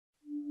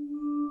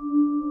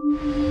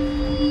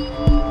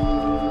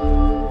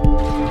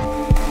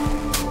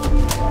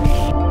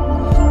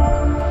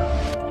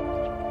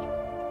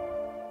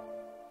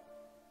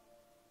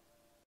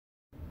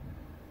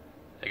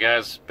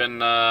guys,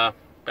 been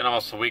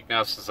almost a week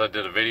now since I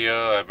did a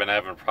video. I've been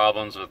having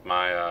problems with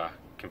my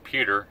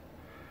computer.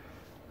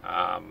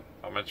 I'm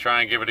gonna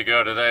try and give it a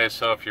go today,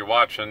 so if you're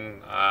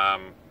watching,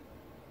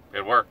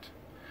 it worked.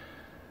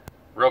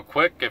 Real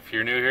quick, if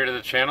you're new here to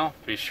the channel,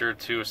 be sure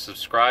to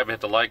subscribe, hit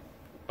the like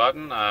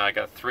button. I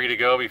got 3 to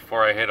go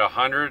before I hit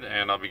 100,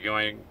 and I'll be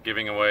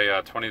giving away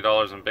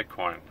 $20 in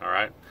Bitcoin. All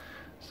right,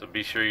 so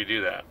be sure you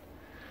do that.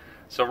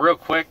 So real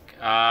quick,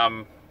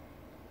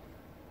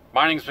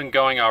 mining's been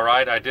going all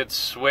right. I did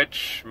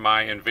switch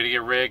my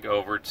NVIDIA rig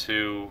over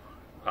to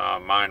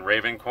mine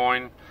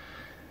RavenCoin.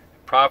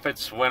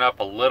 Profits went up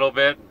a little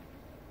bit.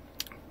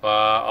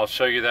 I'll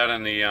show you that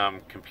in the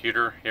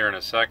computer here in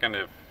a second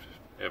if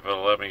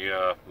it'll let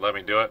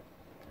me do it.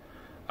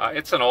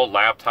 It's an old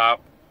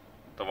laptop,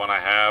 the one I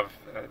have.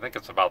 I think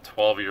it's about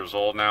 12 years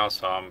old now,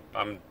 so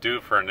I'm due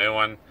for a new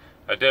one.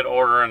 I did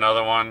order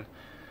another one.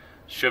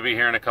 Should be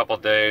here in a couple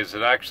days.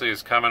 It actually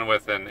is coming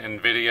with an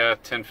NVIDIA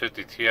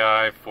 1050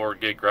 Ti 4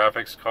 gig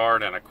graphics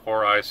card and a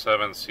Core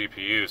i7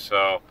 CPU.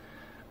 So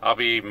I'll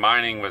be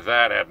mining with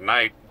that at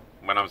night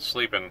when I'm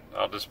sleeping.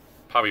 I'll just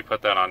probably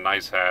put that on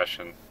nice hash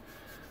and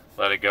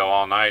let it go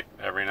all night,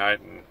 every night,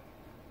 and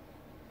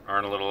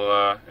earn a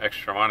little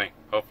extra money,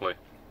 hopefully.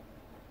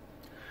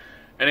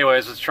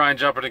 Anyways, let's try and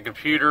jump into the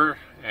computer,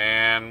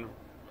 and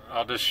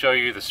I'll just show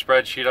you the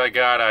spreadsheet I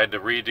got. I had to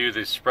redo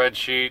the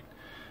spreadsheet.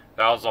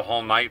 That was a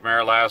whole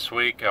nightmare last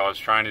week. I was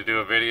trying to do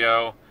a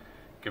video,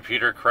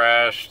 computer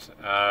crashed.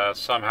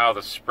 Somehow the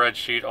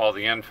spreadsheet, all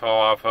the info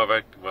off of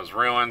it was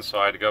ruined, so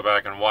I had to go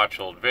back and watch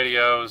old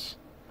videos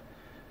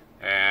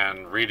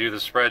and redo the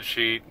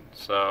spreadsheet.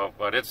 So,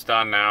 but it's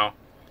done now.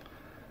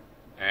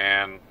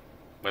 And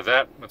with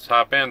that, let's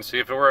hop in, see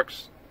if it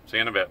works. See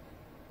you in a bit.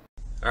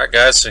 Alright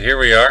guys, so here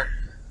we are.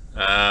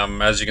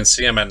 As you can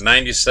see, I'm at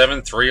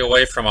 97, 3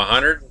 away from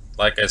 100.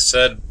 Like I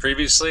said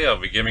previously, I'll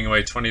be giving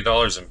away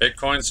 $20 in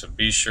Bitcoin, so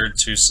be sure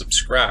to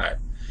subscribe.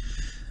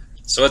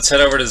 So let's head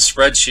over to the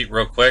spreadsheet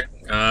real quick.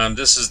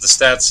 This is the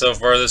stats so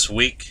far this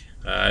week.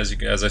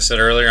 As I said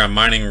earlier, I'm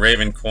mining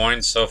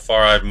RavenCoin. So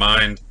far I've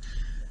mined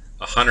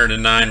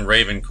 109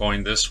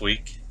 RavenCoin this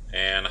week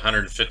and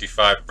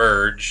 155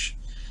 Verge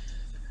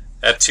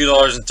at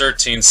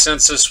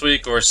 $2.13 this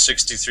week, or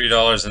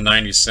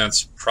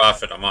 $63.90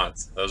 profit a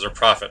month. Those are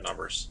profit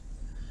numbers.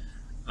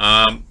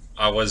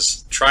 I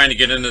was trying to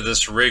get into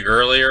this rig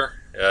earlier.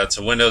 It's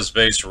a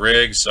Windows-based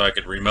rig, so I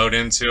could remote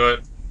into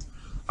it.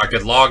 I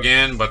could log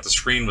in, but the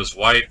screen was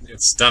white.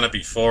 It's done it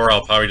before.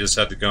 I'll probably just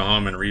have to go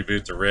home and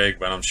reboot the rig,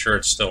 but I'm sure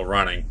it's still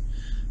running.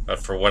 But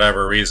for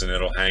whatever reason,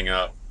 it'll hang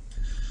up.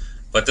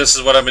 But this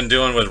is what I've been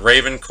doing with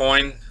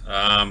RavenCoin.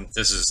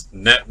 This is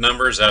net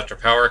numbers after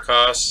power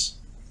costs.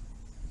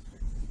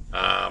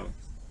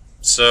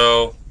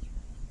 So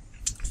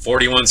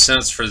 41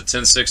 cents for the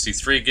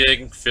 1063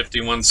 gig,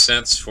 51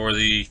 cents for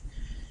the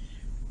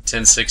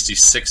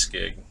 1066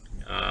 gig.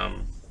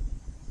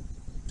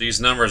 These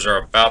numbers are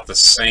about the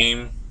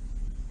same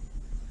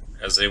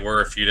as they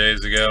were a few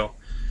days ago.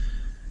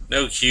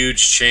 No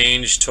huge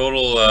change.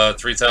 Total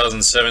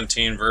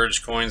 3017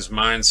 Verge coins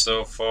mined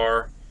so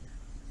far.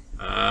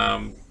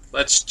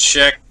 Let's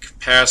check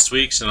past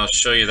weeks and I'll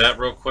show you that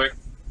real quick.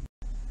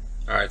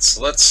 Alright,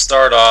 so let's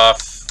start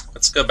off.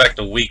 Let's go back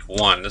to week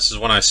 1. This is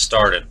when I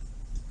started.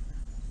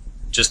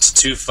 Just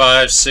 2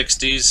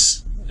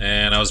 560s,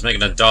 and I was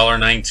making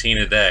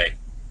 $1.19 a day.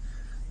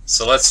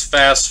 So let's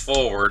fast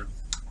forward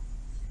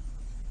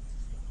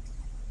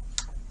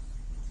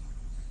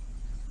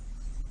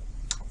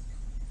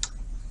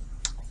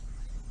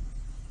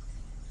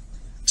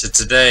to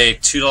today,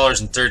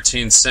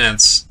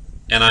 $2.13,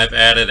 and I've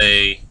added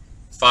a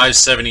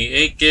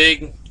 578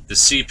 gig, the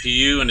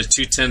CPU, and the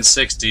two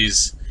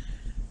 1060s,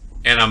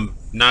 and I'm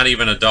not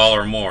even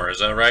 $1 more. Is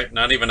that right?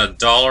 Not even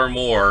 $1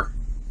 more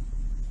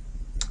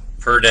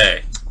per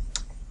day.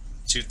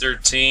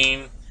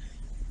 213,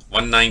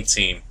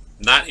 119.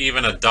 Not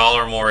even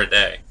 $1 more a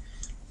day.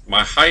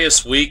 My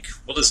highest week,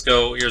 we'll just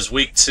go, here's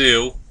week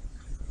 2.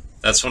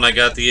 That's when I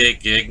got the 8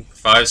 gig,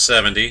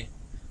 570.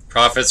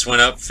 Profits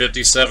went up,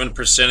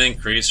 57%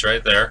 increase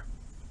right there,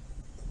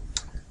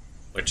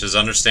 which is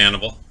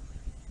understandable.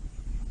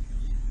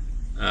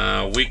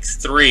 Week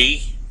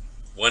 3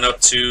 went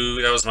up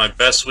to, that was my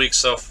best week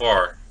so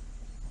far.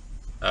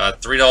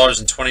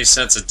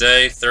 $3.20 a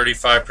day,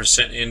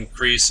 35%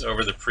 increase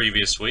over the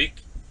previous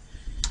week.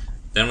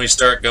 Then we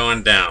start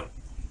going down.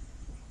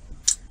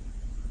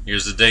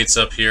 Here's the dates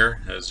up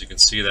here, as you can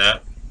see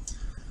that.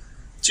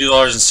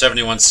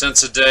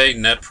 $2.71 a day,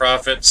 net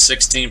profit,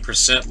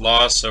 16%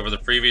 loss over the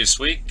previous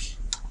week.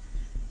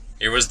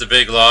 Here was the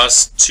big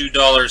loss,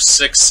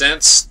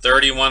 $2.06,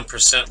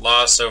 31%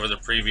 loss over the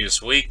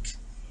previous week.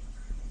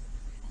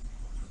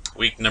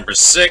 Week number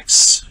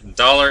 6,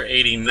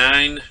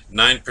 $1.89,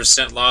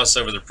 9% loss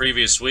over the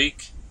previous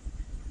week.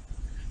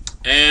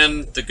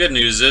 And the good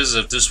news is,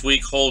 if this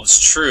week holds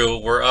true,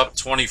 we're up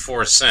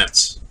 24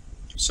 cents.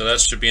 So that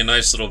should be a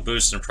nice little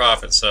boost in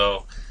profit.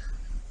 So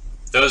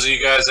those of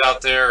you guys out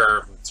there,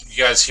 or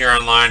you guys here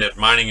online, that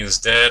mining is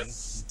dead,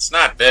 it's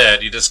not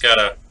dead. You just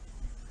gotta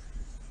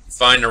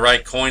find the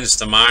right coins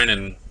to mine,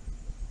 and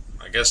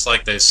I guess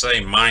like they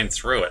say, mine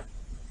through it.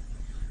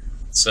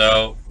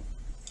 So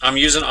I'm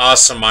using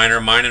Awesome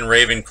Miner, mining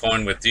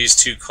RavenCoin with these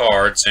two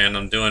cards, and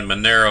I'm doing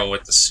Monero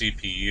with the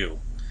CPU.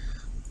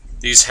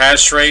 These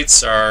hash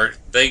rates are,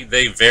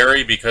 they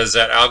vary because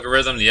that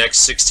algorithm, the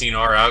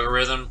X16R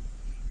algorithm,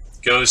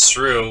 goes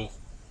through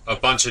a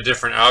bunch of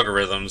different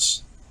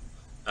algorithms.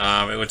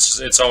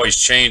 It's always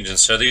changing,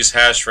 so these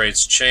hash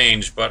rates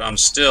change, but I'm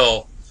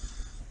still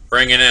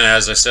bringing in,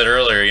 as I said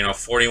earlier, you know,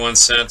 41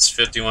 cents,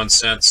 51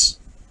 cents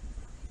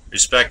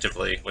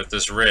respectively with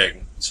this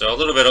rig. So a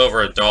little bit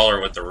over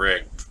 $1 with the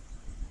rig.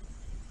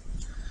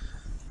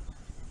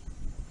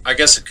 I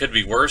guess it could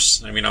be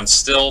worse. I mean, I'm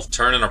still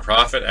turning a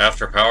profit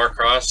after power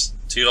costs,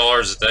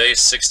 $2 a day,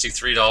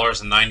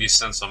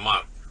 $63.90 a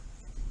month.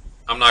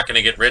 I'm not going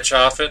to get rich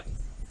off it,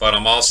 but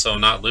I'm also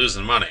not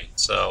losing money.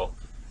 So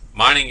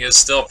mining is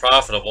still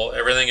profitable.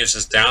 Everything is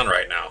just down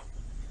right now.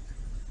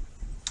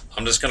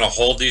 I'm just going to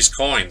hold these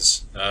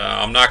coins.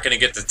 I'm not going to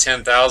get to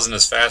 10,000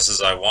 as fast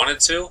as I wanted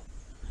to,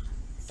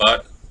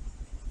 but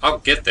I'll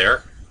get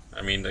there.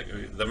 I mean,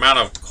 the amount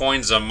of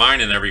coins I'm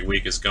mining every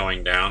week is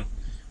going down.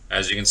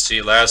 As you can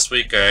see, last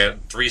week I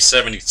had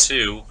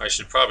 372. I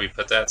should probably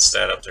put that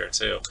stat up there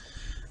too.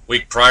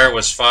 Week prior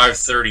was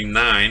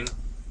 539.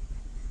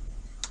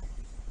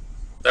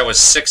 That was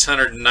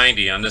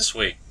 690 on this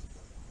week.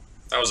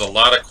 That was a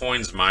lot of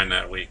coins mined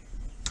that week.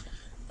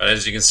 But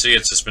as you can see,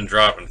 it's just been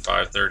dropping.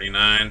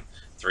 539,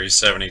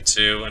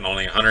 372, and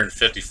only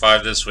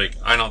 155 this week.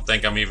 I don't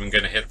think I'm even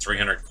going to hit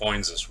 300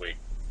 coins this week,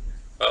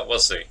 but we'll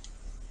see.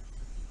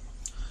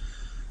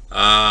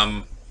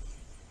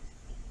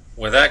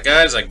 With that,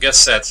 guys, I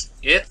guess that's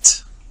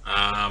it.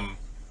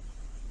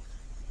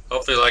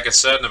 Hopefully, like I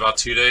said, in about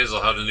 2 days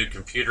I'll have the new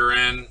computer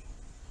in.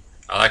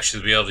 I'll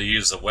actually be able to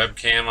use the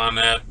webcam on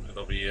that.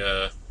 It'll be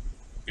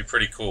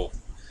pretty cool.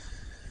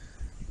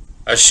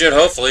 I should,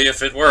 hopefully,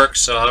 if it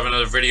works, I'll have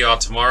another video out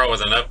tomorrow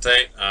with an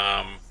update.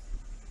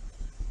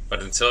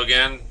 But until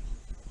again,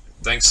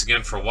 thanks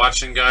again for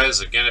watching, guys.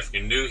 Again, if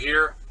you're new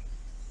here,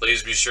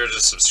 please be sure to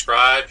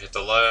subscribe. Hit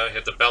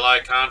the bell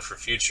icon for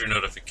future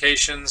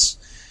notifications.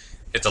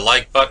 Hit the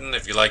like button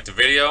if you liked the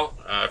video.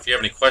 If you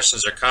have any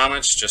questions or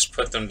comments, just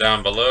put them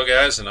down below,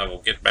 guys, and I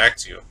will get back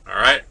to you. All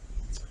right?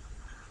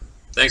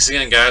 Thanks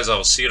again, guys. I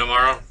will see you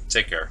tomorrow.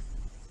 Take care.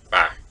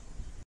 Bye.